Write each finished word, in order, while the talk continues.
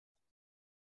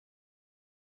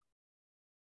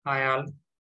Hi all,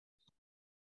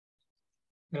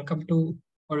 welcome to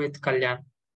Or with Kalyan.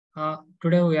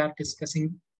 Today we are discussing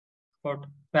about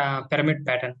pyramid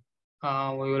pattern.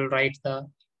 We will write the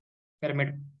pyramid.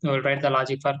 We will write the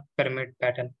logic for pyramid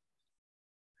pattern.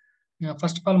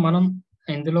 First of all, మనం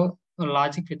ఇందులో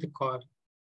logic వెతుక్కోవాలి.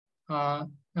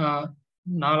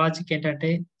 నా logic ఏంటంటే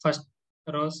first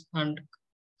rows and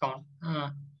count.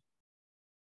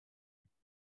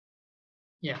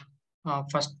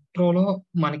 First రోలో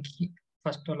మనకి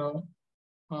first రోలో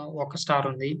ఒక star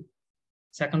ఉంది.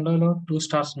 సెకండ్ రోలో 2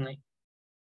 స్టార్స్ ఉన్నాయి.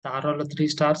 థర్డ్ రోలో 3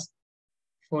 స్టార్స్,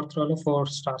 ఫోర్త్ రోలో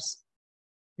 4 స్టార్స్,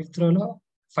 ఫిఫ్త్ రోలో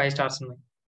 5 స్టార్స్ ఉన్నాయి.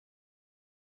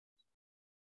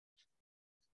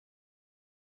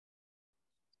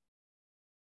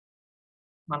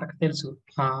 మనకు తెలుసు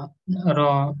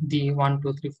ది 1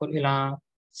 2 3 4 ఇలా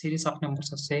సిరీస్ ఆఫ్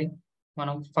నెంబర్స్ వస్తే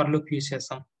మనం ఫర్ లూప్ యూజ్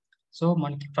చేస్తాం. సో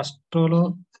మనకి ఫస్ట్ రోలో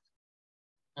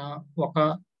ఒక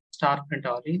స్టార్ ప్రింట్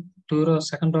అవ్వాలి,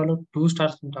 సెకండ్ రోలో 2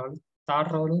 స్టార్స్ ప్రింట్ అవ్వాలి, థర్డ్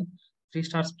రోలో 3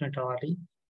 స్టార్స్ ప్రింట్ అవ్వాలి,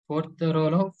 ఫోర్త్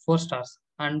రోలో 4 స్టార్స్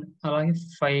అండ్ అలాగే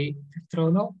ఫిఫ్త్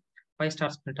రోలో 5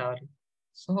 స్టార్స్ ప్రింట్ అవ్వాలి.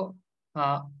 సో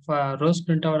రోస్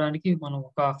ప్రింట్ అవ్వడానికి మనం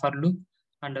ఒక for loop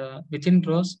and with in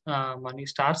rose మన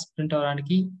స్టార్స్ ప్రింట్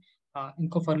అవ్వడానికి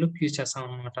ఇంకో ఫర్ లూప్ యూజ్ చేస్తాం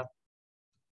అనమాట.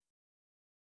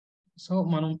 సో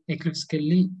మనం ఎక్లిప్స్కి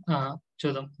వెళ్ళి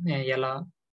చూద్దాం ఎలా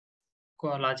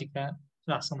లాజిక్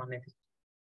రాస్తాం అనేది.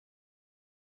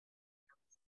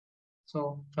 సో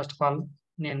ఫస్ట్ ఆఫ్ ఆల్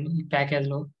నేను ఈ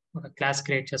ప్యాకేజ్లో ఒక క్లాస్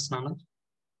క్రియేట్ చేస్తున్నాను.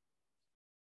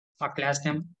 ఆ class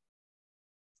name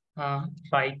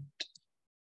right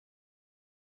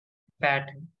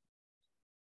pattern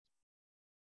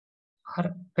are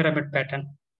pyramid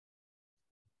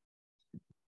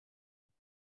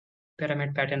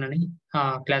pattern అని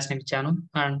క్లాస్ నేమ్ ఇచ్చాను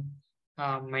అండ్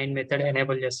మెయిన్ మెథడ్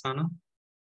ఎనేబుల్ చేస్తాను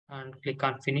and click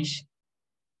on finish.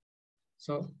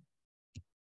 So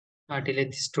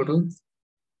delete this to do.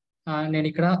 నేను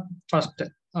ఇక్కడ ఫస్ట్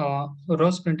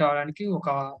రోస్ ప్రింట్ అవ్వడానికి ఒక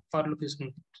ఫర్ లూప్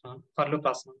తీసుకుంటున్నాను. ఫర్ లూప్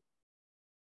రాస్తున్నాను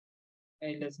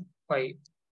 5.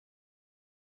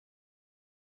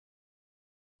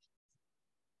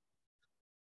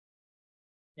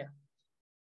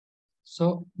 సో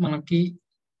మనకి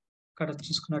ఇక్కడ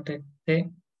చూసుకున్నట్టయితే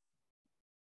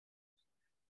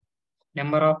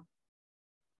నెంబర్ ఆఫ్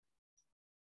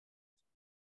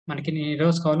మనకి ఎన్ని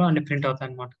రోస్ కావాలో అన్ని ప్రింట్ అవుతాయి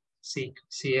అనమాట.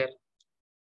 సిఆర్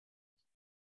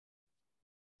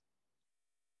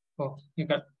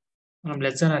ఇక్కడ మనం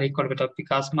లెస్ దాన్ ఆర్ ఈక్వల్ పెట్టాలి,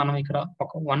 బికాస్ మనం ఇక్కడ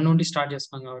ఒక 1 నుండి స్టార్ట్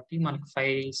చేస్తున్నాం కాబట్టి మనకి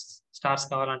 5 స్టార్స్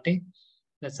కావాలంటే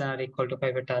less than or equal to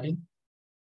 5 పెట్టాలి.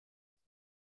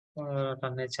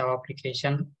 Run Java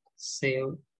application save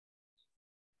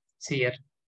CR.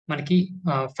 మనకి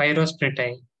 5 రోస్ ప్రింట్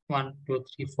అయ్యాయి, 1 2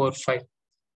 3 4 5.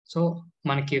 సో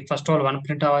మనకి ఫస్ట్ రోల్ 1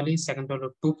 ప్రింట్ అవ్వాలి, సెకండ్ రోలో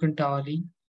 2 ప్రింట్ అవ్వాలి,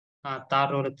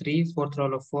 థర్డ్ రోలో 3, ఫోర్త్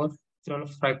రోలో 4, ఫిఫ్త్ రోలో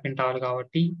 5 ప్రింట్ అవ్వాలి.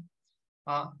 కాబట్టి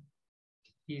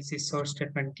ఈ సోర్స్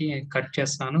స్టేట్మెంట్ కి కట్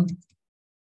చేస్తాను.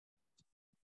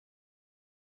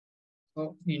 సో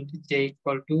ఇంటి j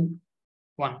equal to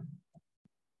 1,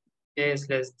 j is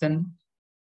less than,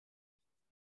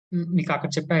 మీకు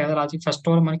అక్కడ చెప్పా కదా లాజిక్, ఫస్ట్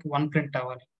రోలో మనకి 1 ప్రింట్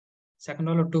అవ్వాలి, సెకండ్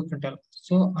రోలో 2 ప్రింట్ అవ్వాలి.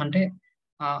 సో అంటే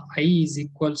i ఈజ్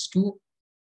ఈక్వల్స్ టు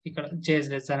ఇక్కడ j is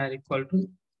less than or equal to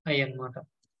i అన్నమాట.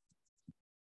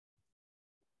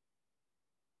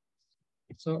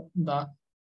 సో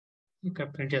ఇక్కడ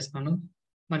ప్రింట్ చేస్తున్నాను.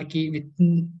 మనకి విత్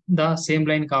ద సేమ్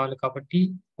లైన్ కావాలి కాబట్టి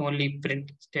ఓన్లీ ప్రింట్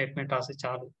స్టేట్మెంట్ రాస్తే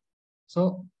చాలు. సో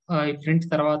ఈ ప్రింట్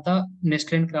తర్వాత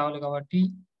నెక్స్ట్ లైన్కి రావాలి కాబట్టి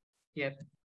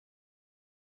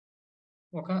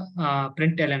ఒక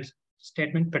ప్రింట్ ఎలెన్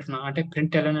స్టేట్మెంట్ పెడుతున్నాను. అంటే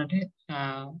ప్రింట్ ఎలెన్ అంటే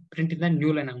print in the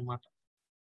new line అనమాట.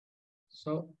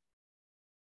 So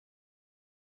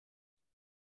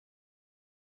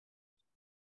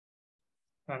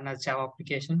run as Java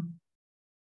application.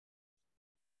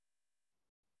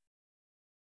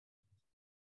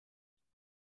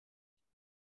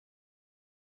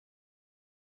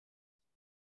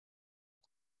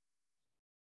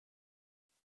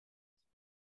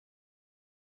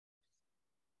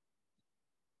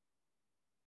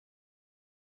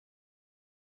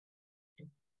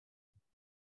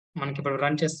 మనకి ఇప్పుడు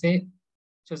రన్ చేస్తే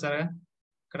చూసారా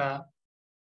ఇక్కడ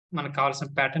మనకు కావాల్సిన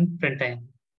ప్యాటర్న్ ప్రింట్ అయింది.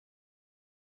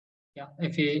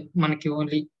 ఇఫ్ మనకి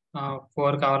ఓన్లీ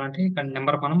 4 కావాలంటే ఇక్కడ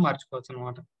నెంబర్ మనం మార్చుకోవచ్చు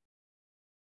అనమాట.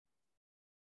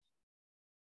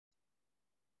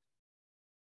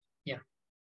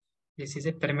 This is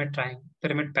a pyramid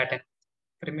pattern,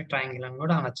 pyramid triangle అని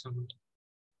కూడా అనొచ్చు అనమాట.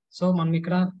 సో మనం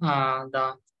ఇక్కడ ద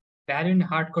వాల్యూని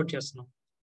హార్డ్ కోడ్ చేస్తున్నాం.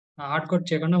 హార్డ్ కోడ్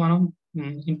చేయకుండా మనం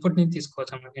ఇన్పుట్ ని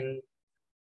తీసుకోవచ్చు అన్నమాట.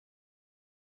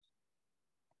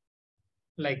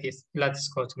 లైక్ దిస్ ఇలా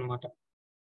తీసుకోవచ్చు అనమాట.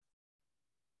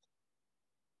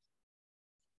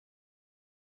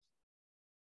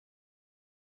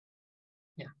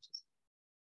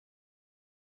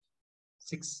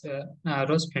 6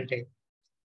 రోస్ ప్రింట్ అయ్యాయి.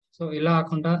 సో ఇలా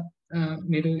కాకుండా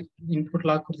మీరు ఇన్పుట్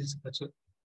లాగా కూడా తీసుకోవచ్చు.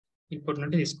 ఇన్పుట్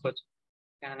నుండి తీసుకోవచ్చు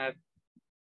స్కానర్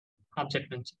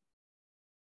ఆబ్జెక్ట్ నుంచి.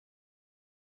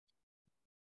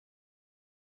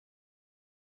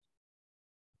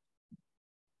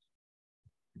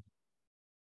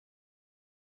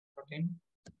 ప్రోటీన్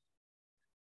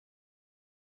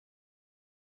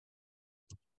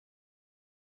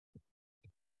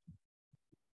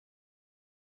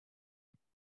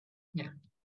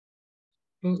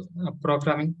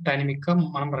ప్రోగ్రామింగ్ డైనమిక్గా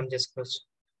మనం రన్ చేసుకోవచ్చు.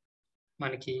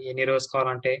 మనకి ఎన్ని రోస్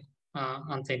కావాలంటే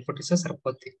అంత ఇన్పుట్ ఇస్తే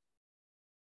సరిపోద్ది.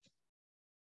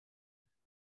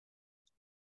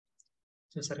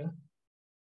 చూసారా?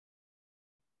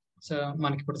 సో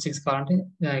మనకి ఇప్పుడు 6 కావాలంటే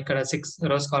ఇక్కడ 6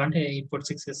 రోస్ కావాలంటే ఇన్పుట్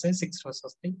 6 ఇస్తే 6 రోస్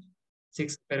వస్తాయి.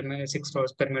 6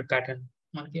 రోస్ పిరమిడ్ ప్యాటర్న్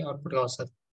మనకి అవుట్పుట్గా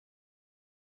వస్తుంది.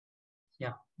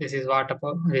 Yeah, this is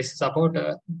about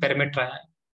pyramid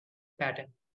pattern.